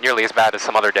 not nearly as bad as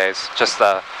some other days. Just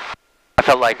I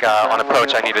felt like on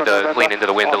approach I needed to lean into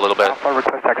the wind a little bit. Alpha,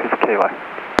 request taxi to Kilo.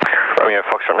 Romeo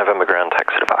Foxtrot November ground,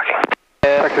 taxi to parking.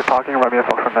 Taxi parking, Romeo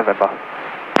Foxtrot November.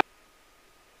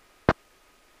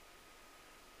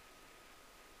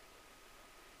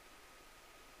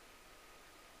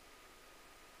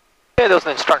 Yeah, there was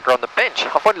an instructor on the bench. I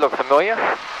thought he looked familiar.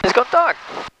 He's got dark.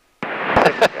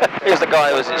 He was the guy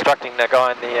who was instructing the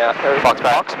guy in the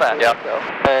Foxbat. Yeah.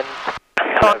 And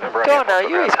God, no,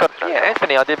 you. He's got. Yeah,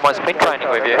 Anthony, I did my spin training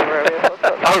with you.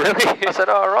 Oh, really? I said,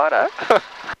 oh, righto.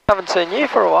 Haven't seen you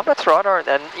for a while. That's right.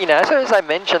 And you know, as soon as they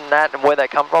mention that and where they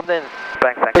come from, then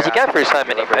because you go through so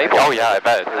many people. Oh yeah, I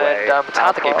bet. And it's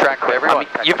hard to keep track of everyone. I mean,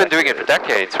 you've been doing it for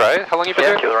decades, right? How long have you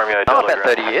been doing it? Oh, about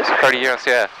 30 years. 30 years,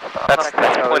 yeah. That's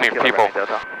plenty of people.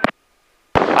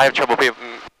 I have trouble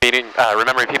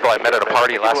remembering people I met at a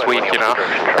party last week, you know.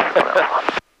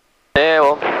 Yeah,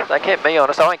 well, they kept me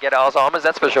honest. I won't get Alzheimer's,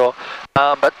 that's for sure.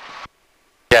 But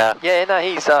yeah, no,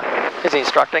 he's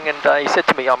instructing, and he said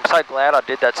to me, "I'm so glad I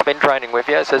did that spin training with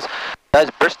you." He says, "Those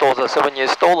Bristols, I said, when you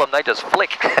stall them, they just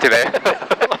flick." Do they?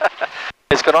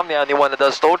 It's because I'm the only one that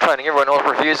does stall training. Everyone else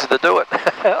refuses to do it.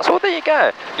 I said, well, there you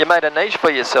go. You made a niche for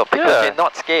yourself because you're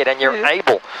not scared and you're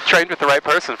able. Trained with the right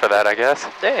person for that, I guess.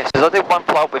 Yeah, so I did one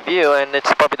float with you, and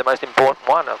it's probably the most important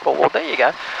one. I thought, well, there you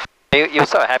go. He was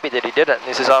so happy that he did it, and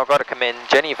he says, I've got to commend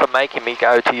Jenny for making me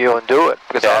go to you and do it.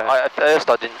 Because at first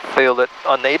I didn't feel that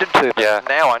I needed to, but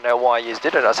now I know why you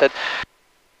did it. I said,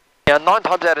 you know, 9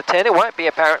 times out of 10, it won't be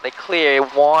apparently clear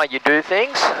why you do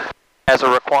things as a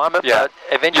requirement, but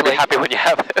eventually... You'll be happy when you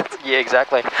have it. Yeah,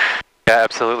 exactly. Yeah,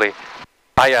 absolutely.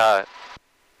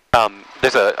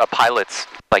 There's a pilot's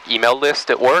like email list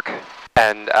at work,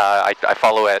 and I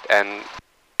follow it, and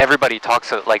everybody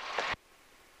talks like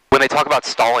when they talk about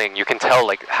stalling, you can tell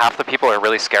like half the people are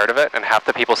really scared of it, and half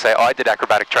the people say, "Oh, I did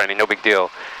acrobatic training, no big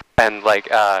deal," and like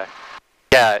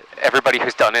everybody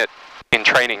who's done it in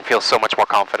training feels so much more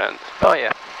confident. Oh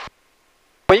yeah.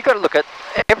 Well, you've got to look at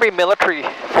every military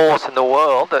force in the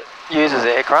world that uses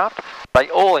aircraft. They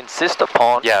all insist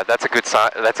upon. Yeah, that's a good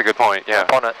that's a good point. Yeah.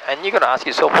 Upon it, and you've got to ask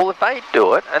yourself, well, if they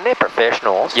do it and they're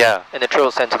professionals, in the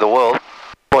truest sense of the word,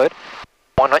 why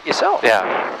not yourself?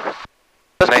 Yeah.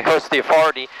 Just because the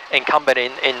authority incumbent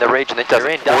in the region that you're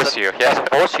in doesn't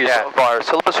force you via a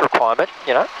syllabus requirement,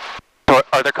 you know. So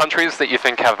are there countries that you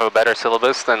think have a better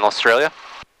syllabus than Australia?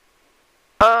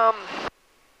 The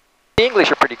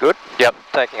English are pretty good. Yep.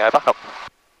 Taking over. Oh.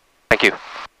 Thank you.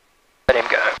 Let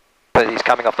him go. But he's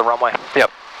coming off the runway.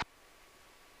 Yep.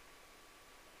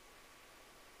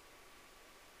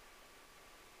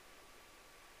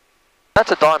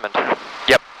 That's a Diamond.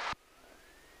 Yep.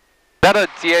 Is that a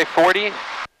DA-40?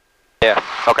 Yeah.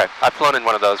 Okay. I've flown in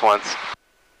one of those once.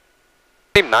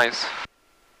 Seemed nice.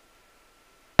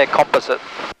 They're composite.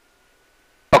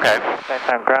 Okay.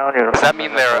 Does that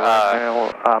mean they're,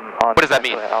 what does that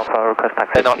mean?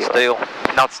 They're not steel.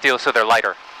 Not steel, so they're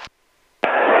lighter.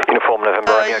 Uniform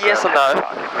November. Yes and no.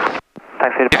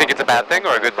 Do you think it's a bad thing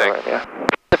or a good thing?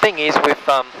 The thing is with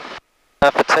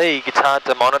fatigue, it's hard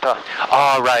to monitor.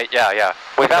 Oh, right, yeah.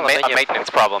 With a maintenance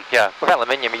problem, yeah. With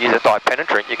aluminium, you use a dye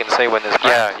penetrant, you can see when there's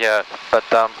cracks. Yeah. But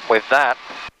with that...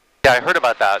 Yeah, I heard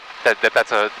about that.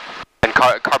 That's and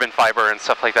carbon fiber and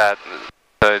stuff like that,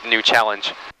 the new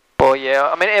challenge. Well, yeah,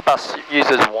 I mean, Airbus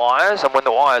uses wires, and when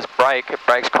the wires break, it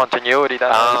breaks continuity. They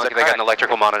got an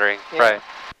electrical monitoring, right.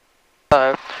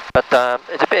 So, but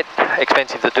it's a bit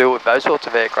expensive to do with those sorts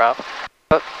of aircraft.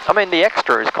 But, I mean, the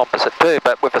extra is composite too,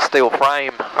 but with a steel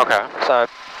frame. Okay. So...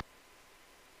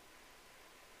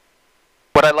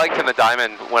 What I liked in the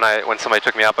Diamond when somebody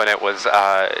took me up on it was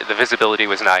the visibility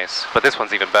was nice, but this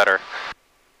one's even better.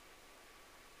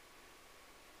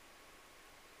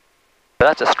 But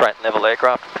that's a straight level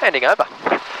aircraft. Handing over.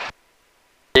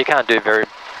 You can't do very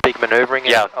big manoeuvring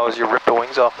as you rip the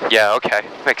wings off. Yeah, okay.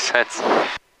 Makes sense.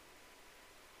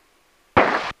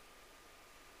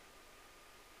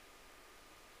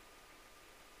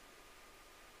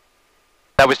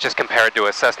 That was just compared to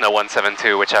a Cessna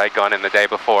 172, which I had gone in the day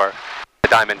before. The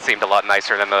Diamond seemed a lot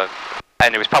nicer than the...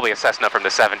 And it was probably a Cessna from the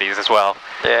 70s as well.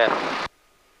 Yeah.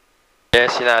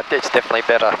 Yes, you know, it's definitely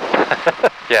better.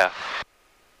 Yeah.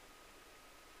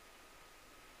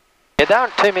 Yeah, there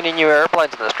aren't too many new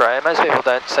airplanes in Australia. Most people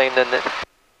don't seem to...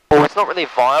 Well, it's not really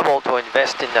viable to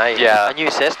invest in a new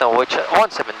Cessna, which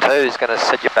 172 is going to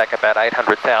set you back about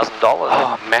 $800,000.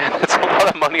 Oh man, that's a lot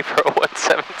of money for a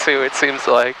 172, it seems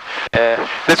like.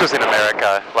 This was in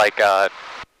America, like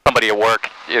somebody at work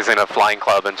is in a flying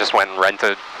club and just went and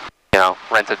rented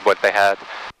what they had.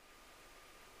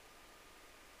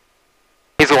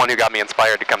 He's the one who got me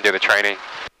inspired to come do the training.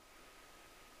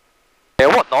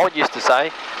 Yeah, what Noel used to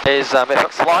say is if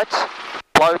it flights,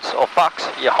 floats or fucks,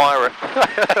 you hire it.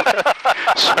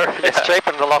 Sure, it's cheap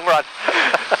in the long run.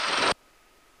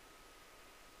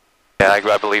 Yeah,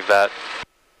 I believe that.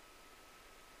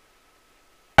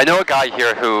 I know a guy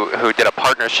here who did a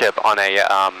partnership on a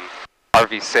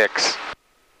RV6.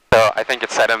 So I think it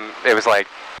set him, it was like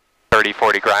 30,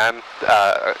 40 grand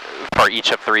for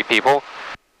each of 3 people.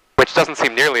 Which doesn't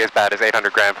seem nearly as bad as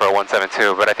 800 grand for a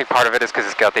 172, but I think part of it is because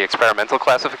it's got the experimental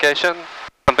classification,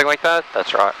 something like that.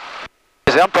 That's right.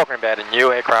 Because I'm talking about a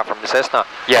new aircraft from the Cessna.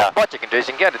 Yeah. What you can do is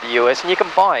you can go to the US and you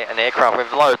can buy an aircraft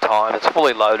with low time, it's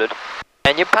fully loaded,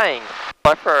 and you're paying,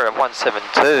 like for a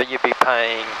 172, you'd be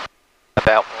paying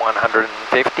about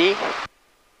 150.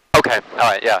 Okay,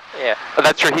 alright, yeah. Yeah. But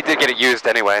that's true, he did get it used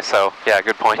anyway, so yeah,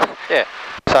 good point. Yeah.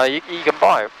 So you can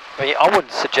buy it. I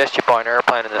wouldn't suggest you buy an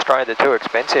airplane in Australia, they're too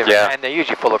expensive. Yeah. And they're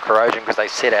usually full of corrosion because they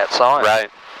sit outside.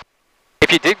 Right.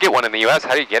 If you did get one in the US,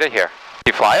 how do you get it here?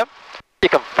 Do you fly it? You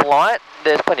can fly it.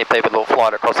 There's plenty of people who'll fly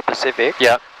it across the Pacific.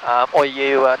 Yeah. Or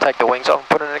you take the wings off and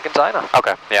put it in a container.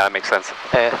 Okay, yeah, that makes sense.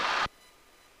 Yeah.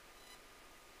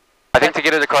 I think to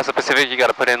get it across the Pacific, you got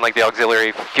to put in like the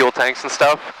auxiliary fuel tanks and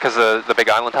stuff, because of the big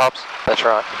island hops. That's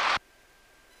right.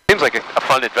 Seems like a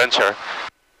fun adventure.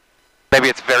 Maybe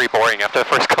it's very boring after the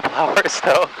first couple hours,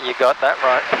 though. You got that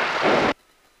right.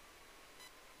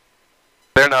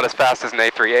 They're not as fast as an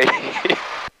A380.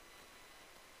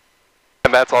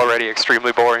 And that's already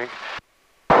extremely boring.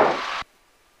 You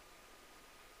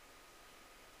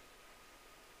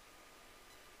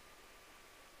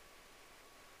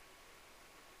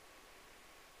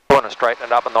want to straighten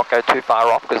it up and not go too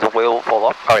far off because the wheel will fall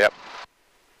off. Oh, yep.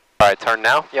 Alright, turn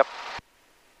now? Yep.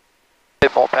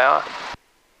 Bit more power.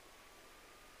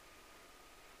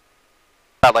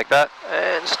 About like that?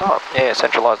 And stop. Yeah,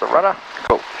 centralize the rudder.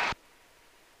 Cool.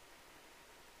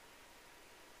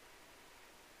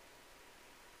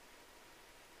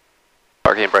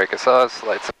 Parking brake assist,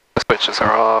 lights, switches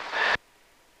are off.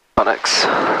 Onyx,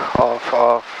 off,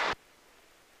 off,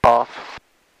 off.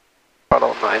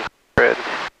 Throttle 900.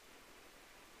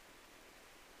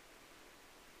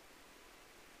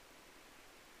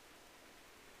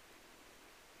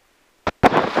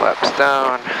 Flaps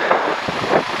down.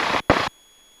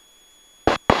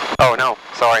 Oh no,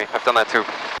 sorry, I've done that too.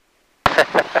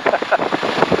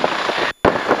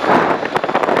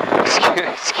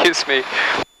 Excuse me,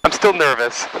 I'm still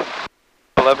nervous.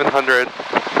 1100.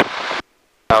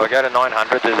 We go to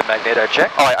 900, do the magneto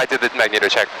check. Oh, I did the magneto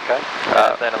check. Okay,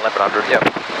 then 1100, yep.